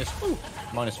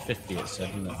 Minus 50 it said,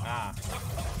 didn't it? Ah.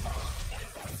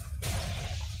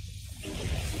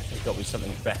 There's got to be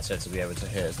something better to be able to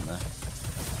hit, isn't there? I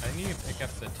think you pick up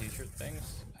the t-shirt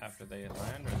things after they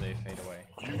land, or they fade away.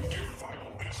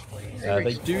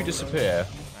 They do disappear,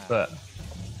 but...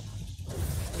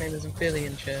 I mean, there's a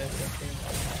billion chairs, I think.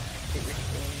 Keep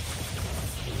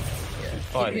respawning. Yeah,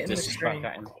 Fire keep the hitting the discs screen.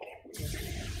 back at him.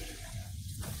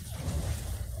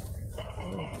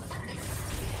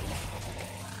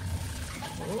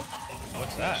 Oh,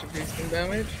 What's that? should do some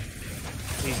damage.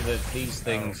 These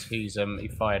things he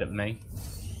fired at me.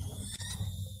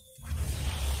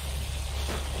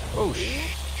 Oh shit!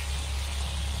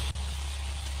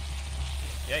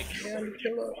 Yikes. Yeah,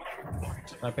 kill up.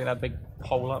 Can I pick that big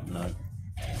pole up? No.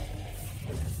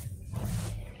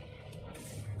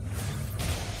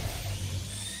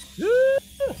 Yeah,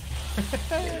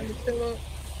 kill up.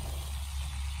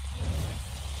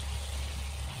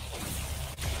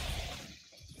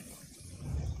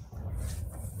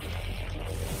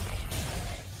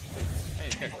 Hey,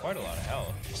 he's got quite a lot of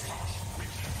health.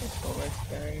 That's almost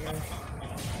down now.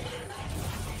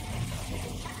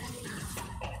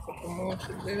 Couple more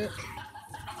should do it.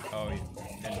 Oh, he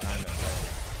didn't time it.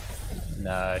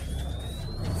 No.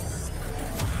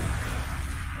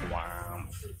 Wow.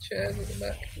 Chairs at the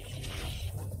back.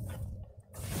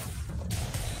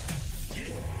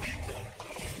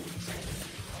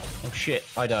 Oh shit!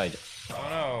 I died.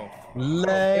 Oh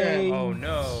Lame. no. Oh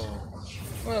no.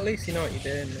 Well, at least you know what you're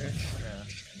doing there. Yeah.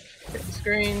 Hit the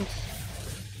screens.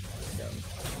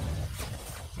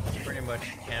 Done. Pretty much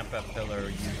camp that pillar,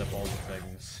 use up all the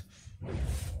things.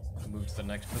 Move to the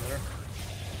next pillar.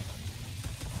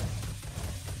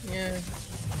 Yeah.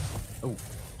 Oh.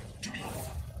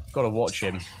 Gotta watch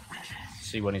him.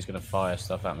 See when he's gonna fire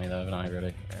stuff at me though, haven't I,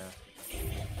 really? Yeah.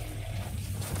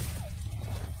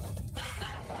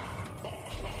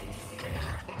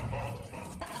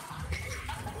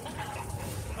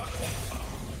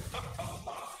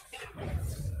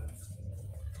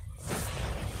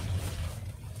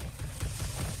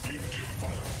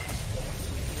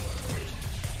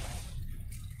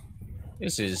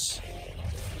 This is...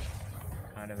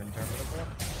 Kind of interminable.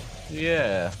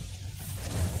 yeah.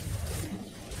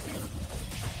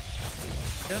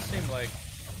 It does seem like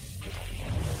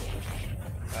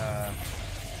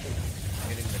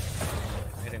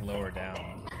hitting lower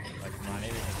down, like not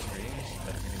hitting the screens,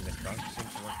 but hitting the trunk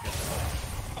seems to work good as well.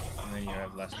 And then you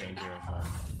have less danger of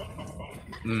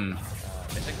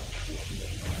missing.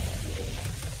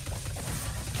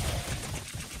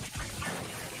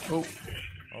 Oh.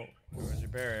 Oh, where's your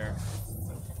barrier?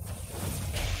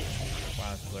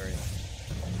 Wow, it's blurry.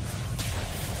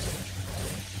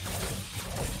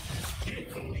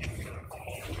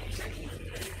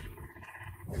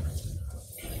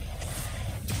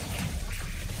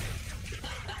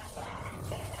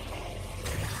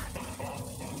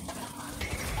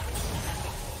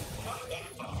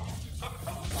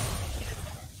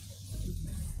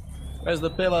 Where's the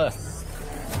pillar? The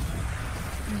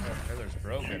pillar's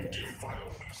broken.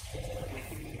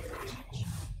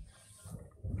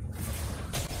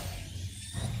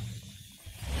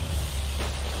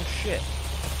 Oh shit.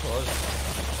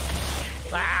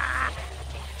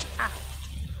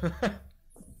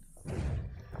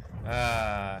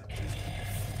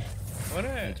 What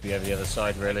a... Need to be over the other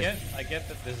side, really. I get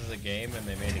that this is a game and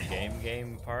they made a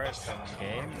game part of the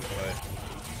game, but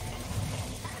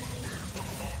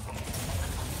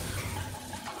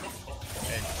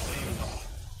it seems...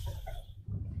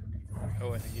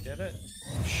 Oh, I think you did it.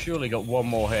 Surely got one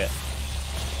more hit.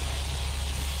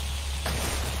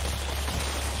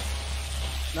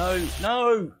 No,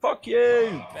 no, fuck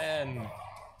you! Ben.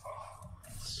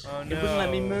 Oh no. It wouldn't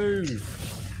let me move.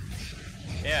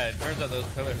 Yeah, it turns out those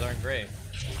pillars aren't great.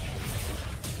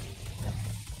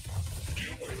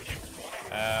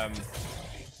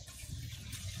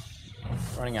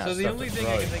 Running out So of the stuff only to thing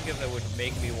throw. I can think of that would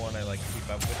make me want to like keep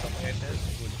up with something like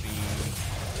this would be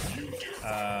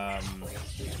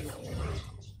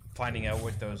finding out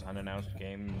what those unannounced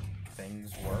game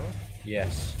things were.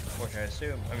 Yes. Which I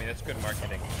assume, I mean, that's good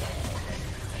marketing.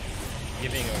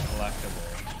 Giving a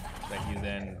collectible that you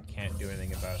then can't do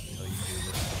anything about until you do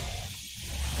this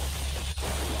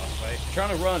boss fight. I'm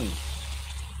trying to run.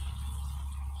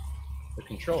 The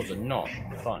controls are not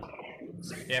fun.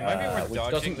 Yeah, it might be worth which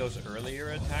dodging doesn't- those earlier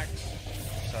attacks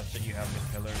such that you have the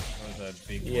pillars or the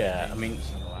big. Yeah, I mean,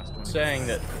 in the last one. saying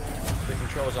that the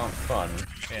controls aren't fun,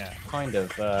 Yeah. kind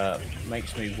of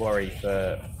makes me worry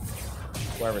for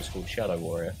whatever it's called, Shadow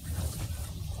Warrior.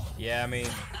 Yeah, I mean,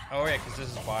 oh yeah, because this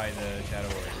is by the Shadow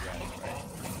Warrior guys, right?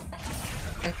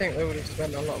 I think they would have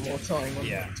spent a lot more time on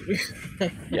Yeah. that, to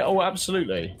be Yeah, oh,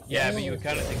 absolutely. Yeah, but you would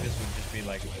kind of think this would just be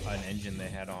like an engine they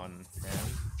had on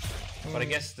hand. But I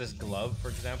guess this glove, for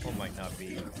example, might not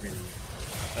be really.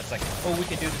 That's like, oh, we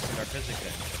can do this in our physics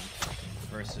engine,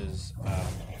 versus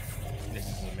this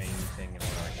is the main thing in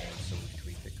our game, so we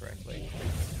tweaked it correctly.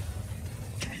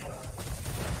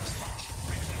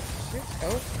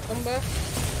 Oh, come back.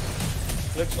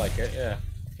 Looks like it, yeah.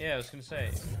 Yeah, I was gonna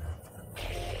say.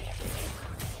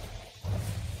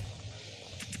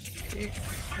 Keep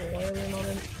wiring on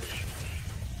him.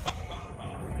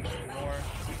 More.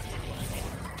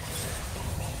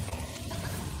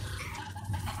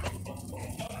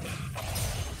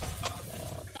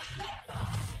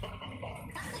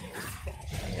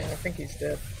 Yeah, I think he's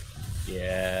dead.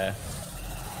 Yeah.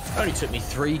 Only took me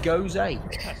 3 goes, 8.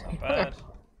 That's not bad.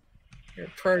 You're a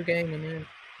pro gamer, man.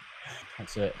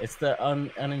 That's it. It's the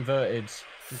uninverted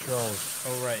controls.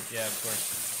 Oh right, yeah, of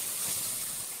course.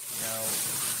 Now,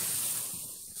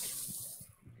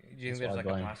 do you think there's like a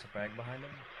plastic bag behind him?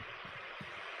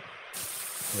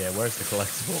 Yeah, where's the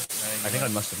collectible? I think I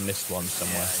must have missed one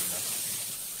somewhere. Yeah, you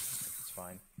must. It's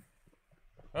fine.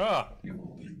 Ah,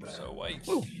 so white.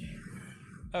 Ooh.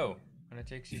 Oh, and it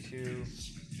takes you to.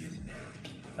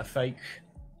 A fake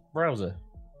browser.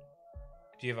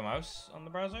 Do you have a mouse on the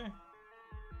browser?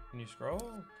 Can you scroll?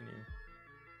 Can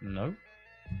you? No.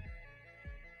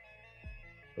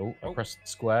 Oh, I Oh. pressed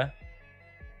square.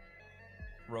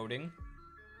 Roading.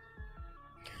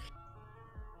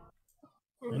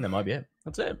 And that might be it.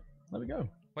 That's it. There we go.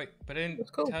 Wait, but I didn't That's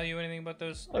cool. tell you anything about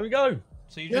those. There we go.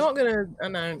 So you You're just. not going to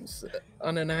announce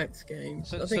unannounced games.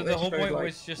 So, I so think the they whole showed, point like,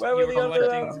 was just Where you were were the other-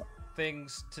 collecting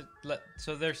things to let.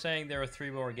 So they're saying there are 3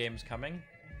 more games coming.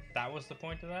 That was the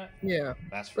point of that. Yeah.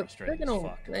 That's But frustrating they're as gonna-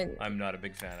 fuck. they- I'm not a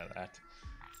big fan of that.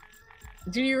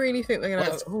 Do you really think they're going to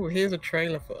Well, have... Oh, here's a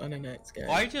trailer for unannounced games.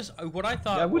 I just what I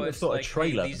thought Yeah, I wouldn't was have thought a like, hey,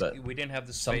 trailer, these- but we didn't have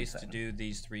the space to something. do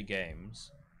these 3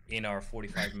 games in our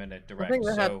 45-minute I direct. think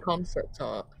they so had concept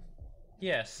art.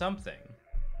 yeah, something.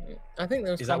 I think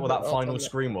there was Is that what that concept art final on the-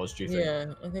 screen was, do you think?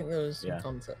 Yeah, I think there was some Yeah.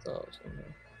 concept art or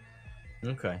something.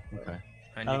 Okay, okay.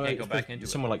 And you can't go back into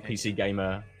someone it. like PC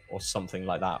Gamer or something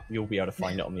like that. You'll be able to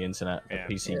find it on the internet Yeah. at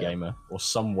PC Yeah. Gamer or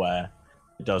somewhere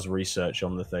that does research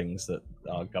on the things that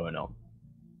are going on.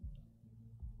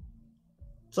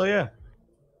 So yeah,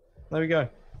 there we go.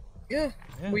 Yeah,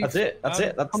 Yeah. we've That's it. That's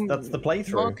it. That's the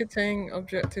playthrough. marketing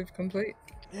objective complete.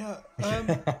 Yeah.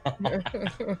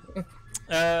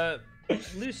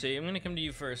 Lucy, I'm going to come to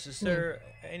you first. Is there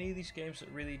any of these games that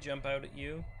really jump out at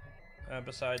you,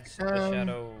 besides the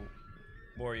Shadow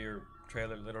Warrior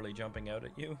trailer literally jumping out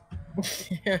at you?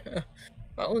 Yeah,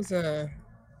 that was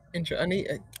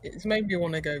it's made me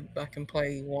want to go back and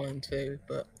play 1 and 2,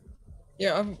 but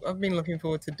yeah, I've been looking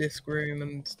forward to Disc Room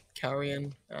and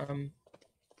Carrion.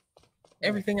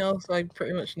 Everything else I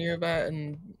pretty much knew about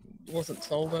and wasn't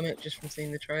sold on it just from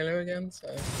seeing the trailer again.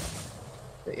 So,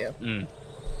 but yeah. Well,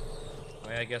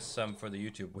 I guess for the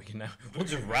YouTube we'll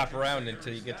just wrap around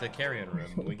until you get to the carrion room.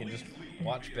 We can just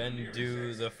watch Ben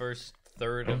do the first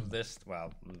third of this.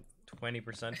 Well,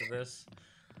 20% of this.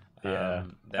 Yeah.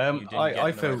 That you didn't get I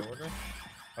in the feel. right order.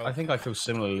 I think I feel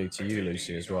similarly to you,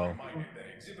 Lucy, as well.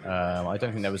 I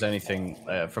don't think there was anything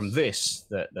from this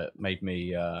that made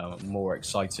me more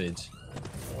excited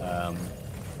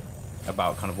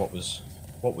about kind of what was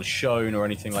shown or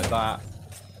anything like that.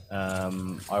 I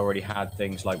already had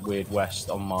things like Weird West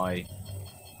on my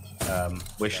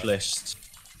wish list,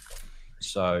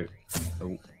 so a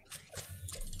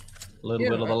little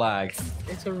bit of a lag.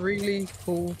 It's a really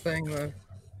cool thing though.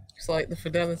 It's like the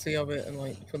fidelity of it and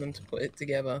like for them to put it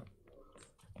together.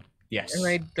 Yes. And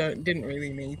they didn't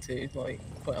really need to, like,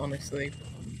 quite honestly.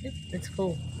 It's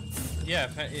cool. Yeah,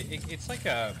 it's like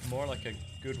more like a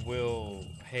goodwill.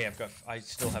 Hey, I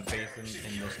still have faith in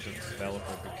this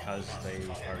developer because they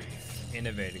are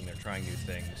innovating. They're trying new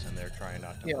things, and they're trying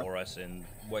not to bore us. And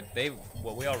what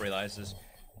we all realize is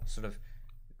sort of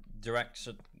direct,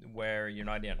 where you're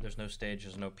not. There's no stage,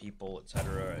 there's no people,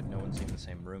 etc. No one's in the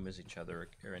same room as each other.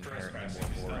 Are inherently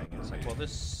more boring. And it's like, well,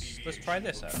 let's try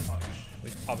this out.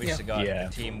 We've obviously got a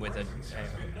team with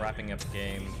wrapping up the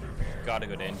game, got a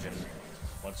good engine.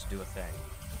 Let's do a thing.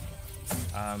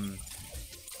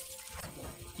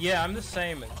 Yeah, I'm the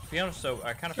same. To be honest, so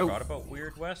I kind of forgot about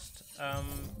Weird West,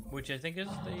 which I think is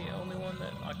the only one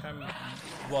that like I'm.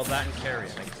 Well, that and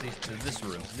Carrion. I think this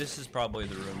room. This is probably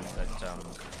the room that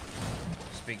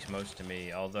speaks most to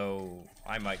me. Although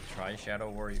I might try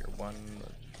Shadow Warrior 1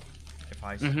 if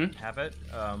I have it.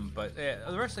 But yeah,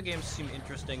 the rest of the games seem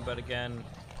interesting. But again,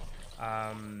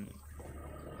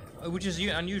 which is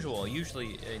unusual.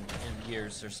 Usually in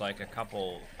years there's like a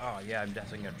couple, oh yeah, I'm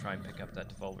definitely going to try and pick up that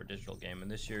Devolver digital game. And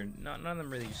this year, none of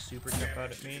them really super jump out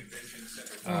at me.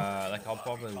 Like I'll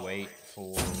probably wait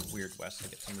for Weird West to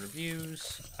get some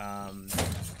reviews.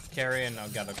 Carrion,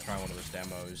 I've got to try one of those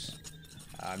demos.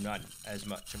 I'm not as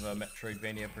much of a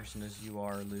Metroidvania person as you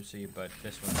are, Lucy, but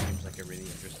this one seems like a really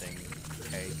interesting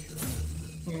take.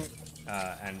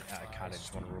 And I kind of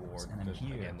just want to reward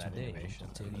again that innovation,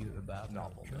 to tell you about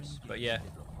novelness. But yeah,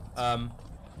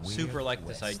 super like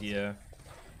this idea.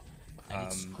 I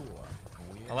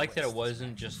like that it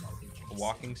wasn't just a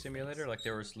walking simulator. Like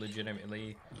there was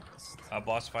legitimately a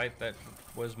boss fight that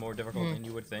was more difficult than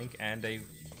you would think, and a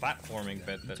platforming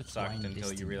bit that sucked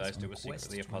until you realized it was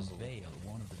secretly a puzzle.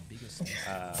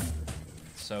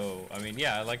 So I mean,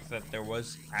 yeah, I like that there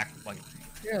was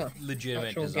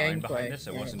legitimate design behind this.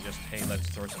 It wasn't just, hey, let's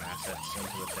throw some assets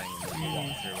into the thing and then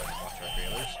walk through and watch our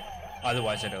trailers.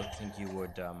 Otherwise, I don't think you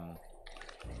would.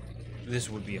 This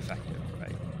would be effective,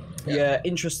 right? Yeah,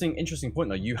 interesting point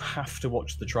though. You have to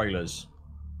watch the trailers.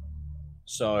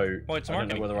 So I don't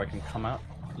know whether I can come out.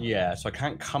 Yeah, so I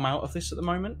can't come out of this at the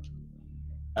moment.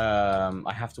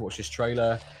 I have to watch this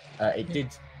trailer.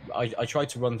 I tried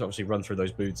to run through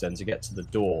those booths then to get to the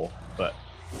door, but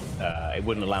it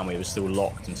wouldn't allow me. It was still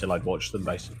locked until I'd watched them,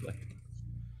 basically.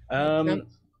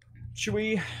 Should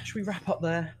we wrap up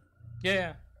there?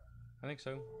 Yeah, I think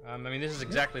so. I mean, this is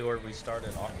exactly where we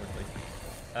started awkwardly.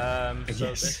 So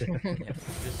Yes.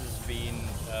 this has been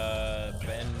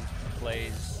Ben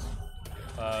plays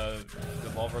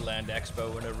Devolverland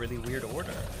Expo in a really weird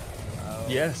order.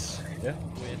 Yes. Yeah.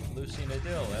 With Lucy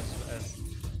Aadil as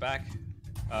back.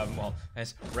 Well,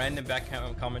 as random back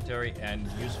commentary and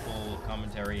useful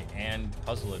commentary and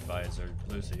puzzle advisor,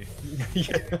 Lucy.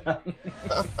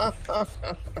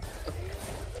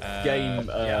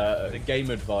 Game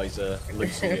advisor,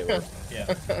 Lucy.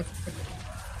 Yeah.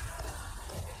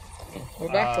 We're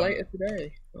back later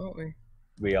today, aren't we?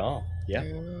 We are. Yeah.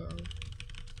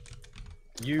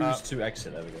 Use to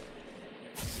exit. There we go.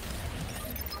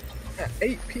 At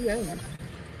 8 p.m.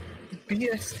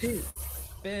 BST.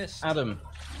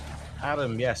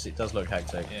 Adam, yes, it does look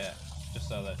hectic. Yeah, just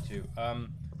saw that too.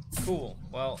 Cool.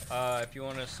 Well, if you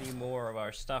want to see more of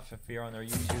our stuff, if you're on our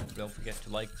YouTube, don't forget to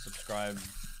like, subscribe,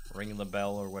 ring the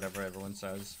bell, or whatever everyone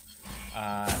says.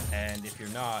 And if you're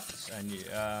not, and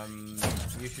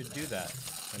you should do that.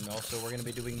 And also, we're going to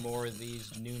be doing more of these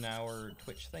noon hour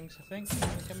Twitch things, I think, in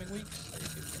the coming weeks.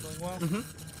 It's going well.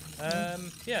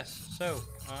 Yes. So,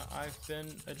 I've been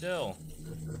Aadil.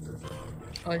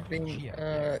 I've been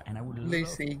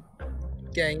Lucy,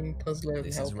 game puzzler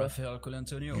This is helper. Rafael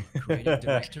Colantonio, creative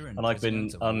director and And I've been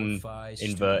president of Wolfi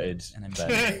uninverted Studios, and I'm Ben.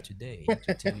 here today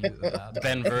to tell you about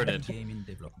Ben-verted. gaming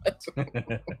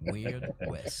development. Weird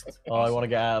West. Oh, I want to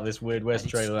get out of this Weird West At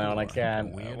its trailer now, and I core,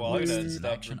 can't. Weird Well, I'm West gonna is an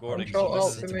stop action recording. Control So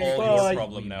Alt this is for all me. your Bye.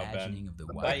 problem now, Ben. Reimagining of the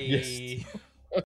Bye. wild west.